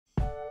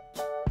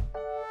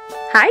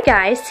Hi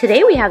guys,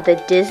 today we have the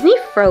Disney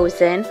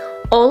Frozen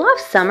Olaf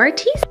Summer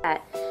tea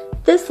set.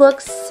 This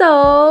looks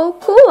so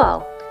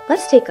cool.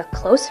 Let's take a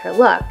closer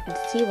look and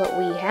see what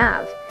we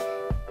have.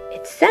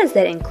 It says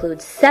that it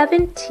includes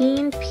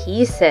 17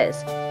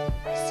 pieces.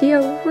 I see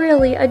a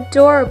really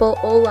adorable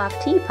Olaf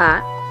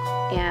teapot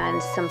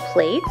and some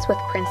plates with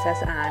Princess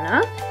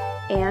Anna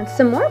and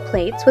some more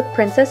plates with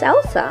Princess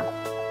Elsa.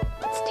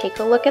 Let's take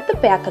a look at the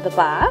back of the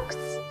box.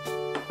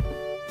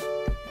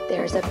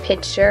 There's a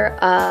picture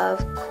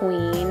of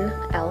Queen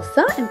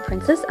Elsa and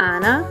Princess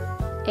Anna,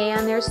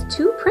 and there's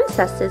two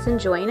princesses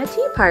enjoying a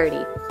tea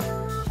party.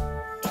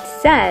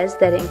 It says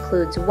that it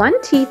includes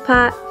 1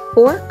 teapot,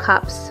 4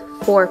 cups,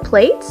 4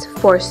 plates,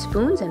 4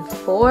 spoons, and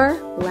 4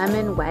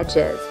 lemon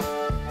wedges.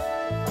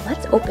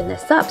 Let's open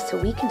this up so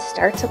we can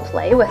start to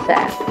play with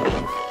it.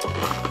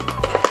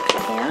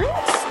 And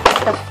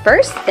the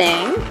first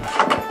thing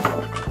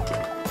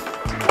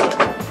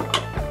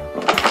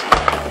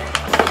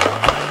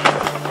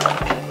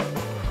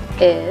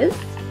is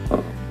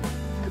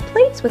the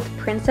plates with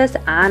Princess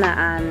Anna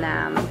on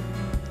them.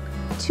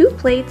 2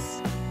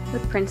 plates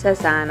with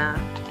Princess Anna.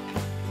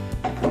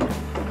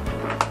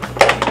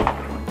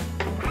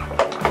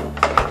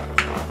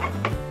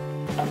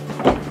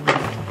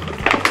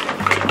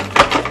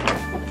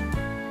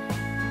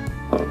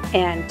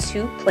 And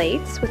 2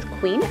 plates with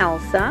Queen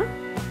Elsa.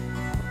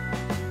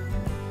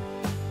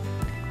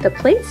 The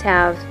plates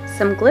have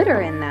some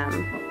glitter in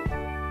them.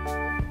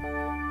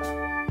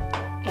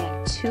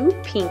 2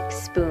 pink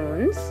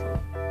spoons,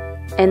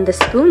 and the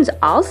spoons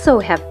also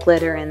have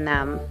glitter in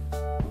them,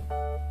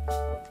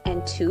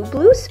 and 2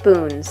 blue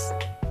spoons.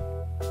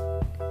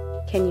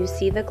 Can you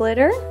see the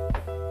glitter?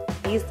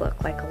 These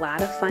look like a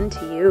lot of fun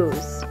to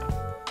use.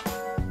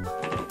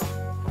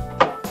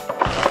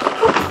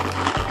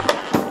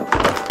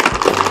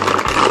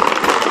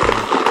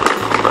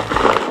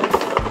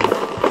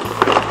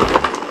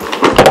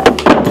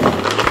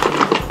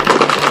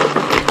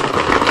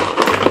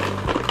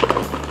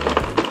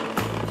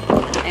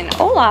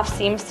 Olaf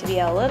seems to be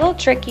a little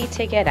tricky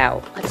to get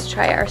out. Let's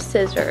try our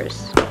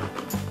scissors.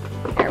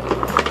 There we go.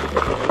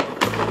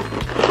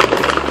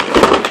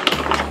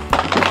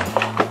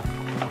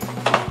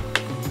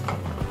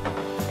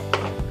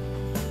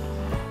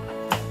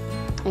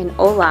 And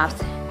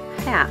Olaf's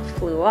hat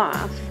flew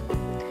off.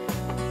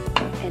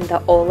 And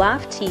the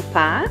Olaf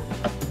teapot.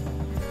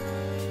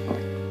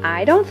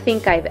 I don't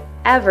think I've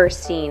ever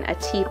seen a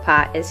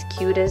teapot as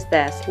cute as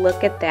this.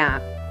 Look at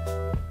that.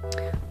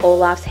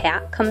 Olaf's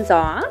hat comes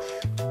off,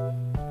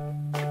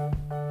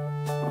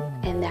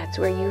 and that's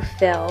where you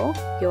fill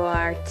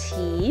your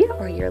tea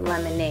or your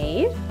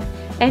lemonade.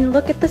 And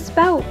look at the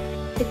spout.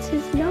 It's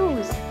his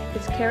nose,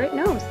 his carrot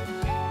nose.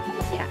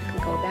 His hat can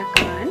go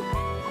back on.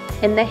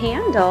 And the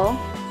handle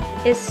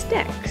is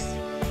sticks.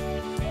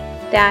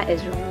 That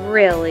is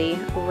really,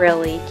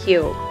 really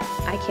cute.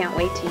 I can't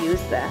wait to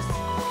use this.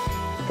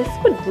 This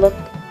would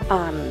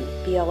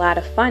be a lot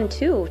of fun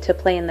too to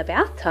play in the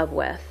bathtub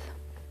with.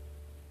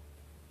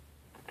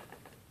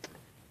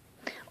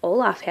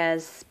 Olaf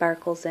has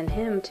sparkles in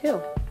him too.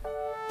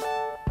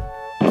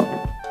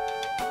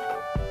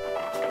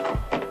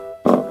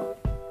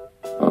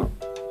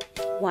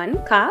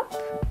 One cup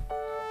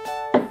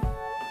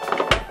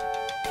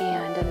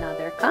and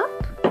another cup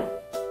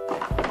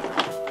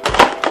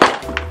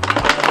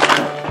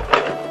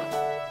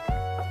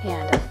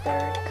and a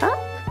 3rd cup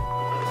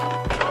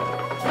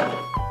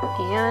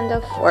and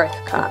a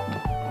 4th cup.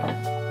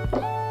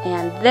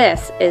 And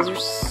this is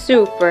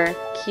super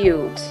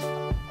cute.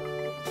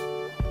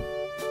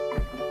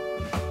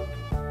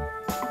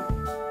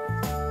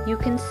 You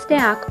can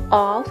stack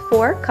all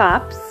 4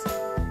 cups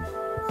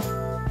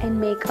and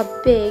make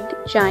a big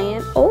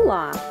giant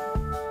Olaf.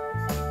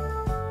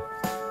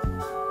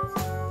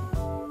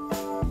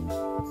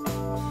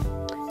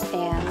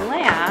 And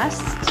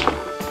last,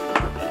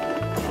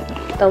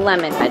 the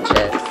lemon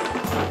wedges.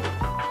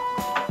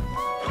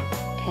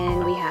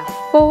 And we have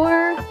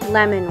 4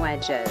 lemon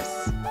wedges.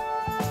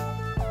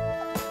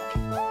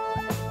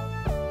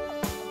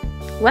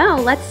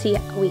 Well, let's see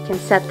how we can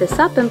set this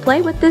up and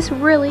play with this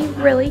really,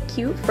 really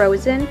cute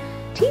frozen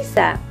tea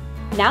set.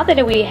 Now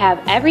that we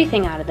have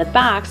everything out of the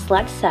box,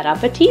 let's set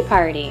up a tea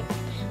party.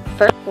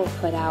 First, we'll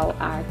put out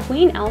our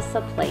Queen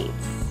Elsa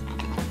plates.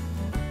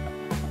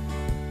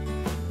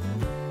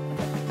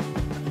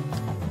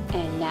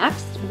 And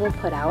next, we'll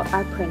put out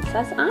our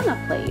Princess Anna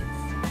plates.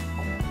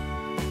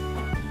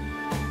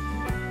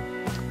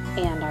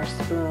 And our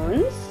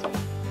spoons.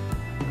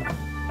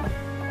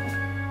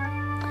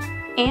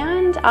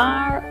 And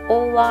our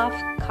Olaf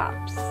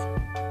cups.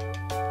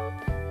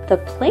 The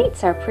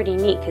plates are pretty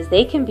neat because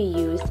they can be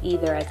used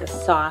either as a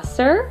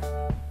saucer,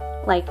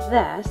 like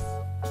this,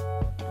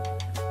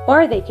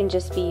 or they can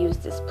just be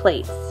used as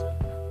plates.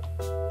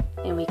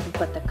 And we can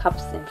put the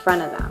cups in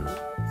front of them.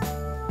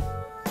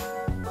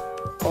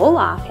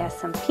 Olaf has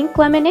some pink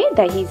lemonade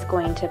that he's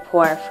going to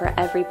pour for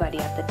everybody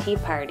at the tea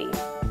party.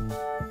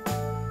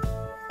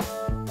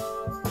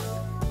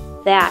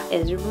 That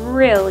is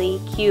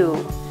really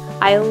cute.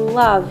 I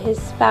love his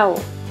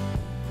spout.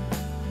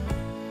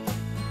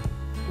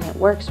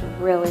 works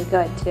really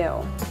good too.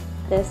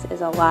 This is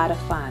a lot of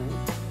fun.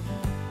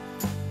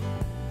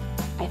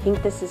 I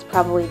think this is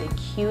probably the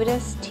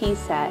cutest tea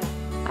set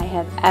I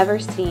have ever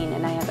seen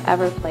and I have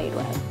ever played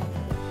with.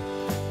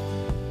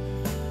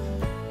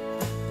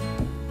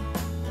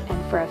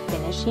 And for a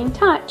finishing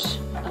touch,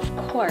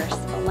 of course,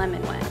 a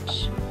lemon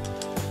wedge.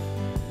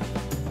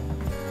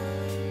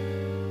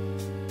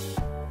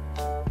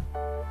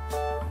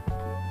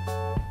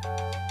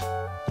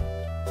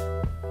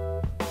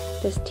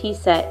 This tea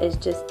set is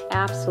just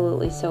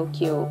absolutely so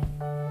cute.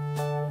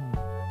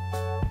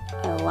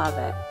 I love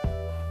it.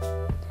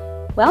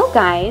 Well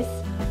guys,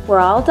 we're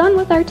all done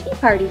with our tea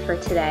party for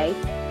today.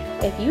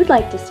 If you'd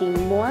like to see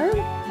more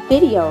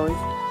videos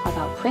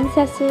about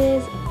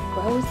princesses,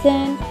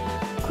 Frozen,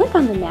 click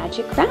on the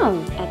magic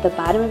crown at the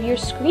bottom of your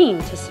screen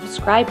to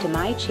subscribe to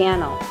my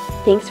channel.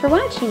 Thanks for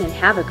watching and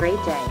have a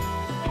great day.